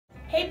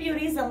Hey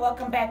beauties, and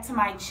welcome back to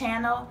my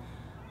channel.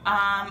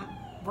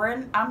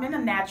 I'm in a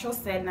natural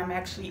setting. I'm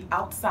actually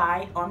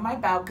outside on my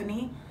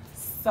balcony.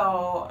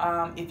 So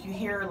if you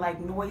hear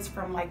like noise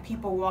from like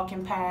people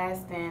walking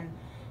past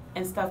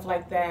and stuff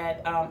like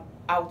that,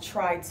 I'll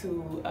try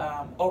to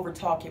over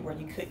talk it where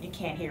you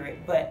can't hear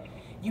it, but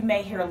you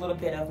may hear a little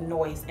bit of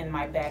noise in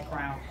my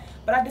background.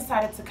 But I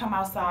decided to come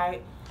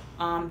outside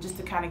just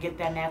to kind of get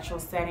that natural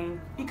setting,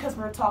 because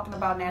we're talking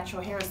about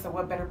natural hair, so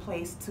what better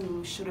place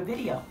to shoot a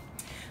video.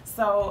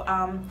 So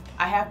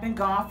I have been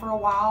gone for a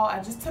while. I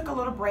just took a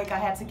little break. I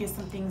had to get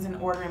some things in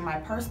order in my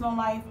personal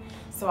life.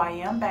 So I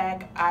am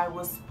back. I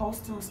was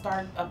supposed to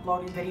start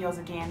uploading videos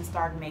again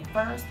starting May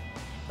 1st,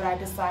 but I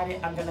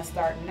decided I'm going to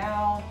start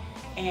now,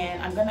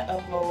 and I'm going to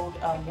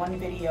upload one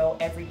video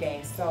every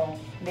day. So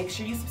make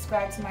sure you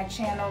subscribe to my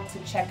channel to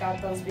check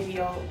out those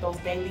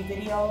daily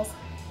videos,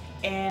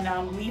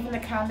 and leave in the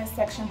comment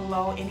section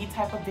below any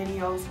type of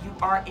videos you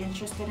are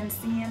interested in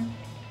seeing.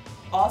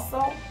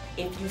 Also,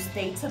 if you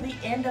stay to the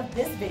end of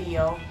this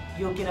video,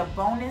 you'll get a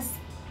bonus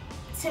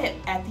tip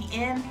at the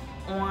end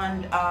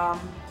on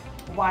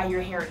why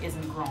your hair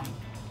isn't growing.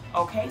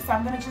 Okay, so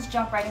I'm going to just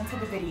jump right into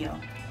the video.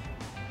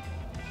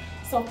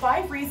 So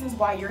 5 reasons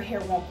why your hair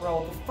won't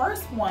grow. The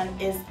first one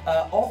is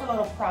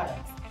overload of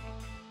products.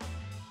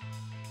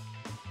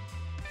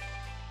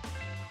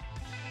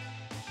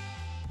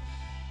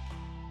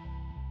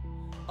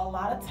 A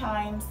lot of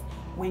times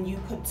when you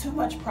put too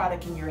much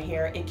product in your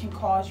hair, it can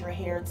cause your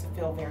hair to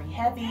feel very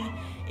heavy.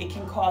 It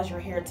can cause your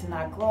hair to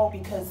not grow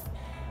because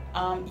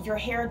your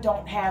hair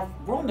don't have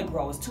room to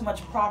grow. It's too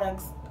much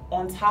products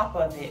on top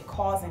of it,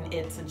 causing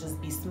it to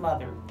just be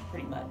smothered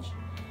pretty much.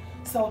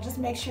 So just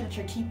make sure that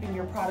you're keeping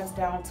your products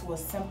down to a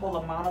simple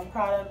amount of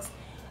products.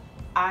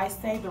 I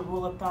say the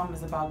rule of thumb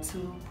is about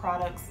 2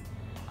 products,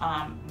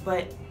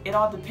 but it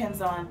all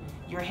depends on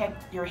your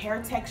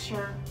hair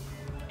texture.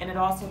 And it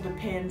also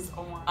depends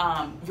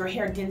on your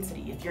hair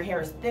density. If your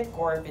hair is thick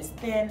or if it's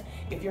thin.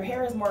 If your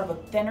hair is more of a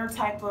thinner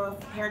type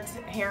of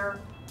hair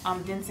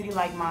density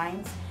like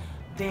mine's,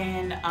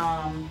 then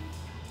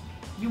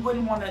you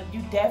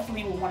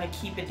definitely would want to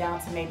keep it down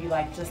to maybe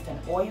like just an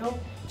oil,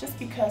 just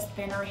because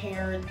thinner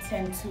hair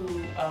tend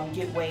to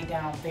get weighed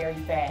down very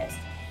fast.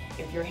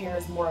 If your hair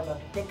is more of a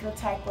thicker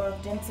type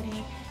of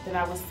density, then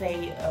I would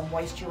say a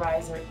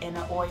moisturizer and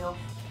an oil.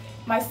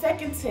 My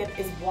second tip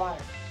is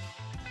water.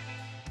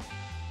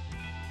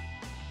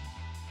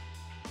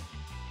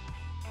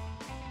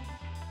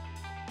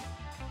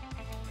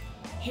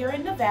 Here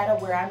in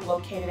Nevada, where I'm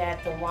located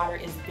at, the water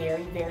is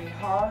very, very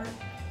hard.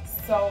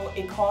 So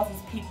it causes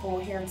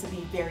people's hair to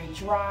be very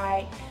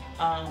dry.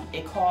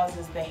 It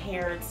causes the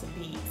hair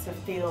to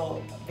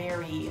feel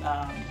very,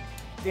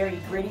 very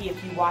gritty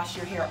if you wash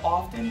your hair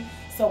often.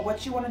 So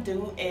what you want to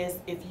do is,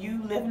 if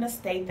you live in a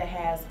state that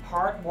has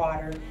hard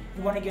water,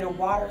 you want to get a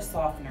water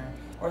softener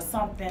or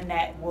something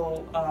that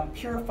will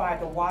purify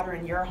the water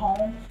in your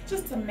home,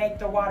 just to make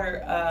the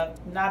water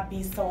not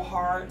be so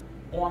hard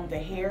on the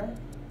hair.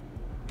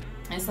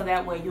 And so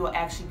that way you'll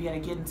actually be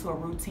able to get into a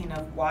routine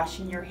of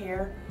washing your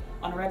hair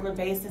on a regular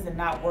basis and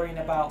not worrying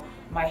about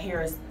my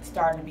hair is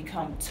starting to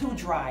become too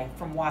dry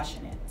from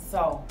washing it.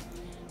 So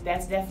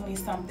that's definitely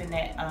something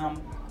that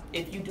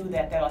if you do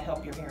that, that'll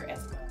help your hair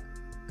as well.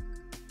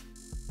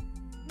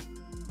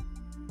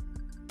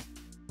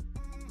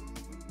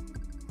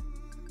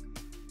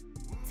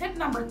 Tip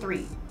number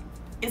 3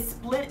 is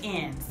split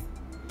ends.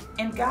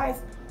 And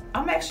guys,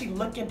 I'm actually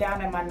looking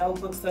down at my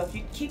notebook, so if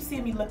you keep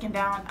seeing me looking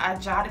down, I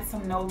jotted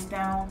some notes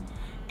down,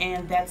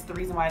 and that's the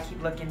reason why I keep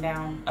looking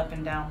down, up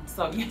and down.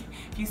 So if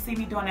you see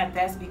me doing that,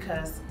 that's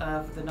because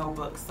of the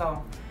notebook.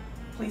 So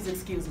please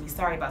excuse me,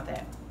 sorry about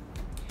that.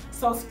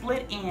 So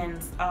split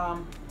ends.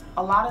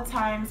 A lot of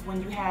times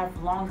when you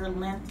have longer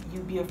length,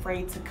 you'd be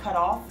afraid to cut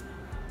off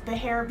the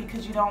hair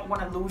because you don't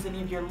want to lose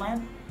any of your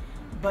length.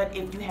 But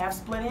if you have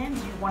split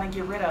ends, you want to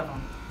get rid of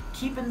them.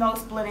 Keeping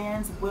those split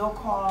ends will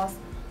cause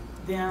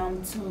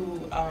them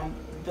to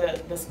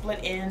the split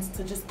ends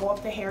to just go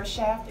up the hair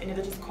shaft, and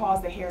it'll just cause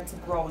the hair to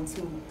grow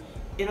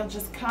it'll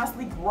just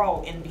constantly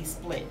grow and be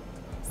split.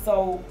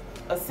 So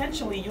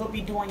essentially you'll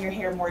be doing your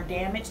hair more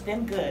damage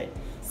than good.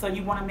 So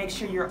you want to make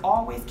sure you're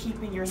always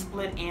keeping your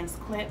split ends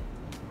clipped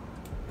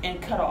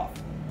and cut off.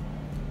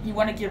 You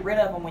want to get rid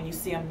of them when you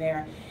see them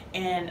there,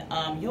 and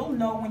you'll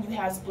know when you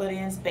have split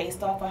ends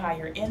based off of how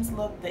your ends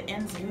look. The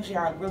ends usually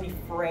are really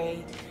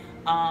frayed.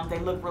 They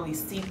look really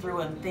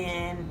see-through and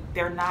thin.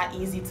 They're not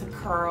easy to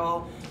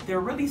curl. They're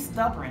really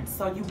stubborn.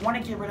 So you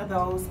want to get rid of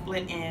those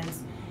split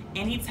ends.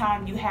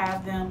 Anytime you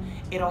have them,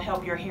 it'll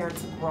help your hair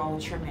to grow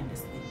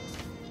tremendously.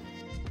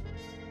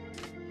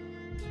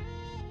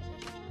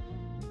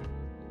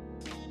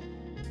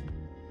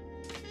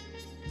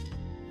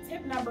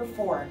 Tip number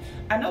 4.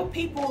 I know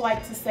people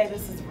like to say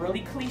this is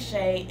really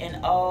cliche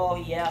and oh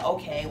yeah,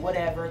 okay,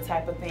 whatever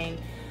type of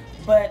thing,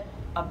 but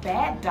a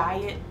bad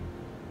diet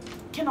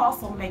can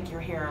also make your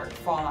hair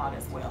fall out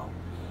as well.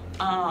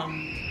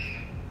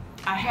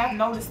 I have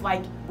noticed,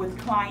 like with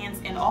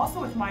clients and also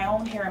with my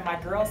own hair and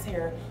my girls'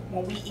 hair,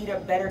 when we eat a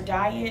better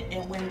diet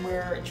and when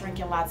we're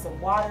drinking lots of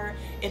water,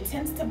 it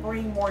tends to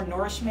bring more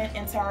nourishment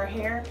into our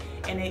hair,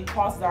 and it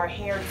causes our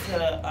hair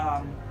to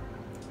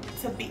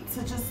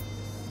just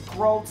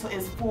grow to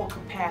its full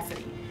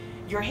capacity.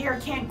 Your hair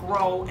can't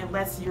grow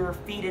unless you're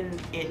feeding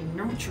it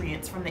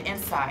nutrients from the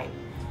inside.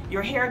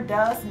 Your hair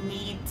does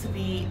need to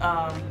be,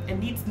 it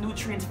needs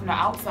nutrients from the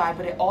outside,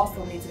 but it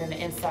also needs it in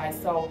the inside.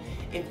 So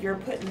if you're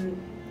putting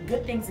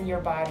good things in your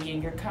body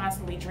and you're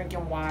constantly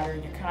drinking water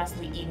and you're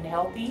constantly eating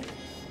healthy,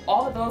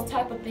 all of those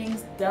type of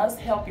things does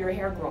help your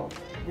hair growth,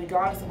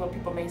 regardless of what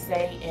people may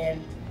say.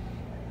 And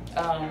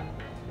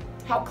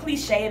how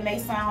cliche it may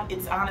sound,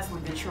 it's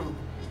honestly the truth.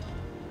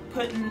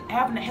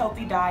 Having a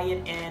healthy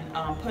diet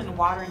and putting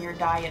water in your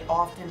diet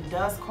often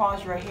does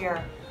cause your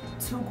hair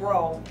to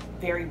grow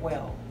very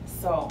well.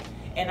 So,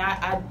 and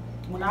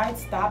when I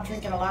stop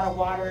drinking a lot of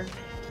water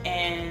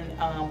and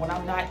when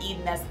I'm not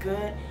eating as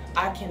good,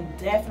 I can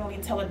definitely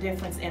tell a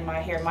difference in my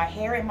hair. My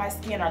hair and my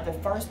skin are the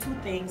first two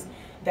things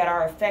that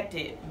are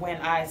affected when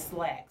I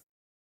slack.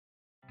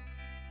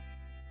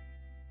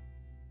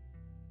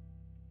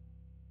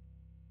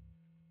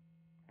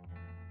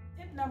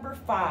 Tip number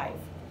 5.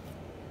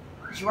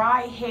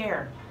 Dry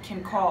hair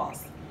can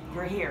cause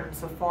your hair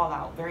to fall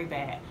out very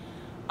bad.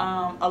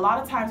 A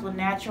lot of times with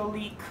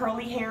naturally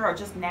curly hair or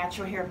just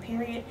natural hair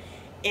period,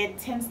 it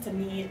tends to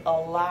need a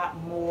lot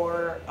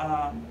more,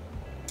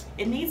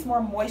 it needs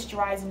more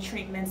moisturizing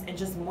treatments and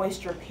just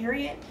moisture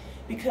period,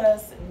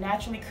 because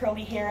naturally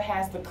curly hair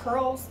has the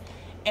curls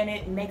and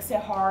it makes it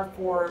hard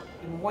for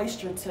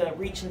moisture to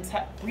reach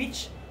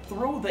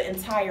through the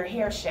entire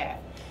hair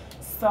shaft.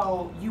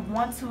 So you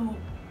want to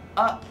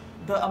up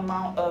the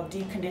amount of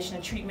deep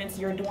conditioning treatments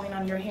you're doing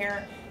on your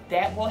hair.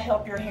 That will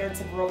help your hair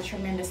to grow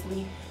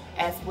tremendously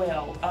as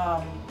well.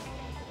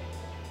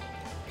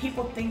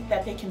 People think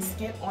that they can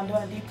skip on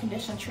doing a deep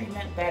conditioning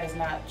treatment. That is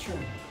not true.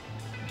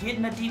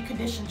 Getting a deep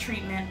conditioning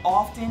treatment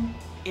often,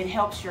 it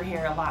helps your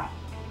hair a lot.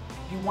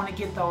 You want to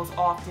get those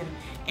often.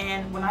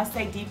 And when I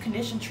say deep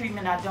condition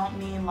treatment, I don't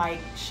mean like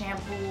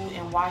shampoo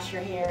and wash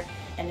your hair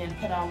and then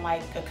put on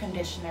like a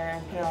conditioner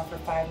and put it on for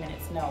 5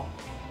 minutes. No,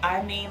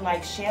 I mean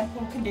like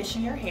shampoo,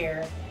 condition your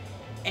hair,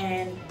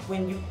 and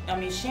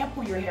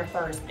shampoo your hair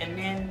first, and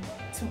then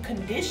to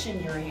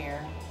condition your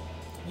hair,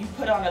 you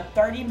put on a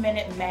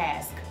 30-minute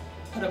mask,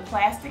 put a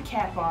plastic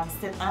cap on,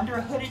 sit under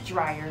a hooded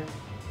dryer,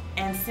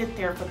 and sit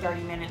there for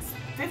 30 minutes,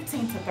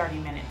 15 to 30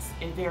 minutes.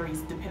 It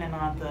varies depending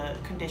on the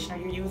conditioner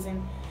you're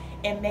using.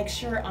 And make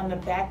sure on the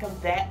back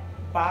of that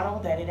bottle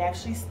that it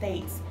actually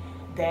states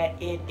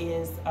that it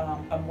is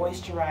a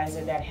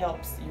moisturizer that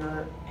helps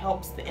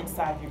the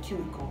inside of your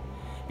cuticle.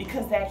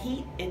 Because that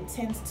heat,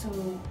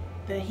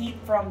 the heat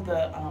from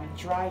the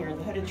dryer,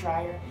 the hooded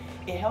dryer,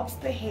 it helps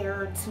the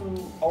hair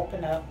to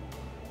open up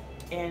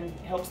and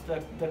helps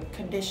the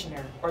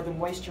conditioner or the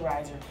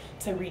moisturizer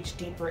to reach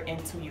deeper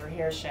into your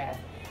hair shaft.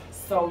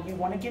 So you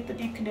want to get the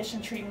deep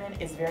condition treatment.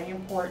 It's very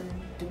important.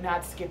 Do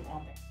not skip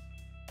on that.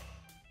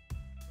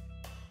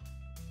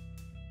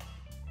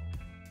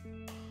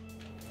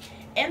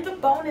 And the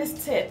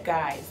bonus tip,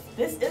 guys.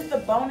 This is the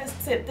bonus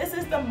tip. This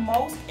is the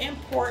most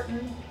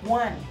important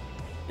one.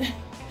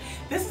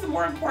 This is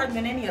more important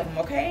than any of them,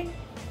 okay?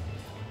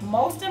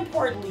 Most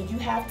importantly, you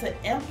have to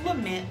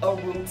implement a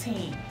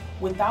routine.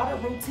 Without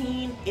a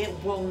routine, it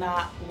will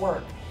not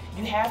work.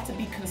 You have to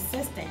be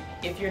consistent.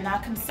 If you're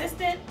not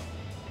consistent,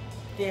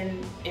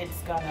 then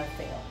it's gonna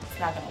fail. It's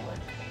not gonna work.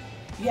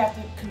 You have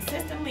to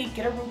consistently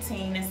get a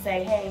routine and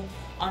say, hey,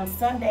 on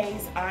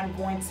Sundays, I'm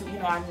going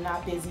to, I'm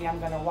not busy, I'm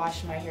gonna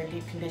wash my hair,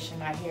 deep condition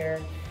my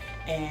hair,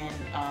 and,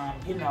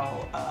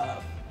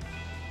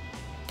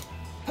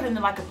 put in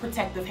like a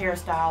protective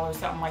hairstyle or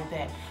something like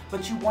that.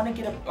 But you wanna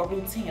get a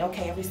routine.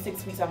 Okay, every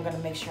 6 weeks, I'm gonna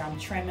make sure I'm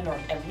trimming or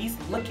at least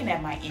looking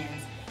at my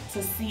ends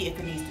to see if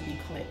it needs to be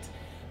clipped.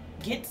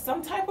 Get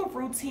some type of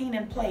routine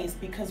in place,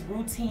 because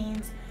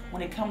routines,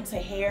 when it comes to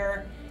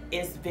hair,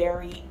 is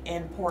very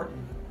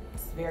important.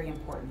 It's very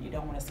important. You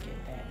don't want to skip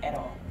that at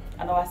all.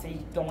 I know I say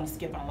you don't want to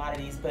skip on a lot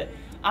of these, but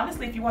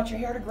honestly, if you want your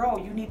hair to grow,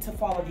 you need to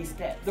follow these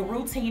steps. The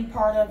routine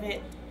part of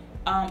it,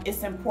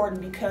 it's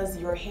important because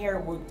your hair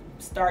will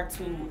start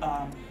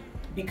to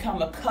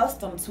become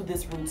accustomed to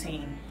this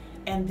routine,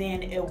 and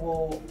then it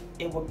will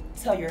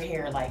tell your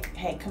hair like,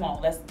 hey, come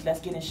on, let's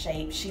get in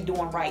shape. She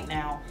doing right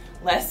now.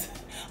 Let's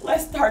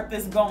start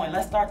this going.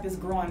 Let's start this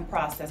growing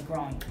process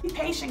growing. Be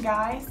patient,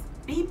 guys.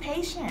 Be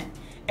patient.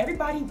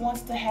 Everybody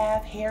wants to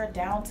have hair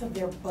down to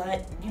their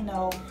butt,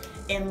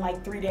 in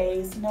like 3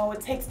 days. No,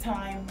 it takes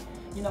time.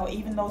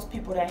 Even those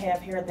people that have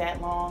hair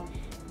that long,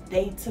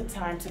 they took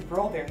time to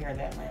grow their hair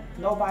that length.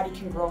 Nobody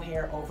can grow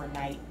hair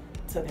overnight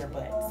to their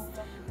butts.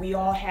 We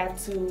all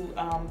have to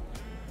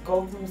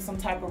go through some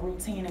type of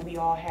routine, and we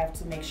all have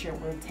to make sure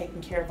we're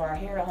taking care of our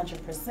hair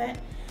 100%,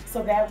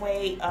 so that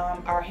way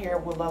our hair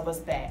will love us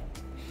back.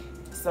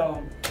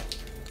 So,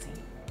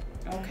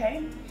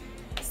 okay.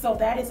 So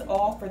that is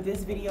all for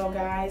this video,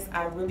 guys.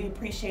 I really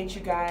appreciate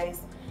you guys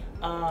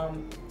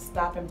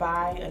stopping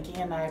by.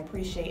 Again, I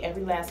appreciate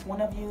every last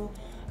one of you.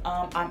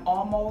 I'm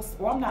almost,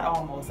 well, I'm not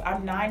almost,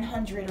 I'm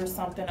 900 or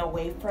something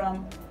away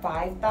from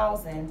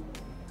 5,000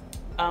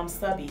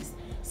 subbies.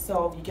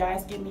 So if you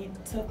guys get me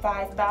to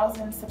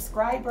 5,000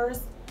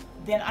 subscribers,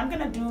 then I'm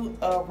gonna do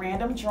a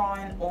random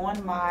drawing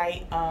on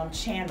my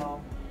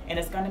channel, and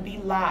it's gonna be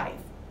live.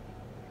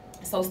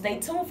 So stay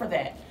tuned for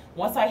that.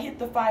 Once I hit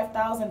the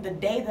 5,000, the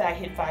day that I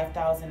hit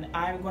 5,000,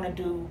 I'm gonna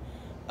do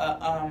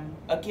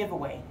a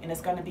giveaway, and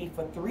it's gonna be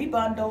for 3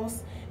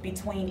 bundles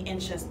between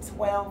inches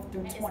 12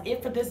 through 20.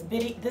 It for this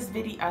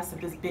video. I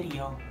said this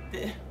video.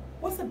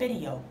 What's a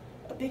video?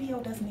 A video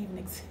doesn't even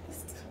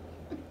exist.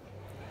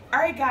 All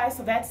right, guys.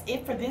 So that's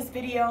it for this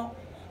video.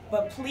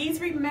 But please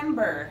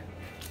remember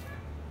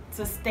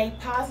to stay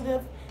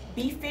positive,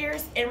 be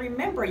fierce, and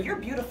remember you're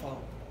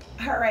beautiful.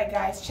 All right,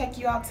 guys. Check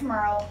you out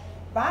tomorrow.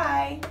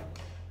 Bye.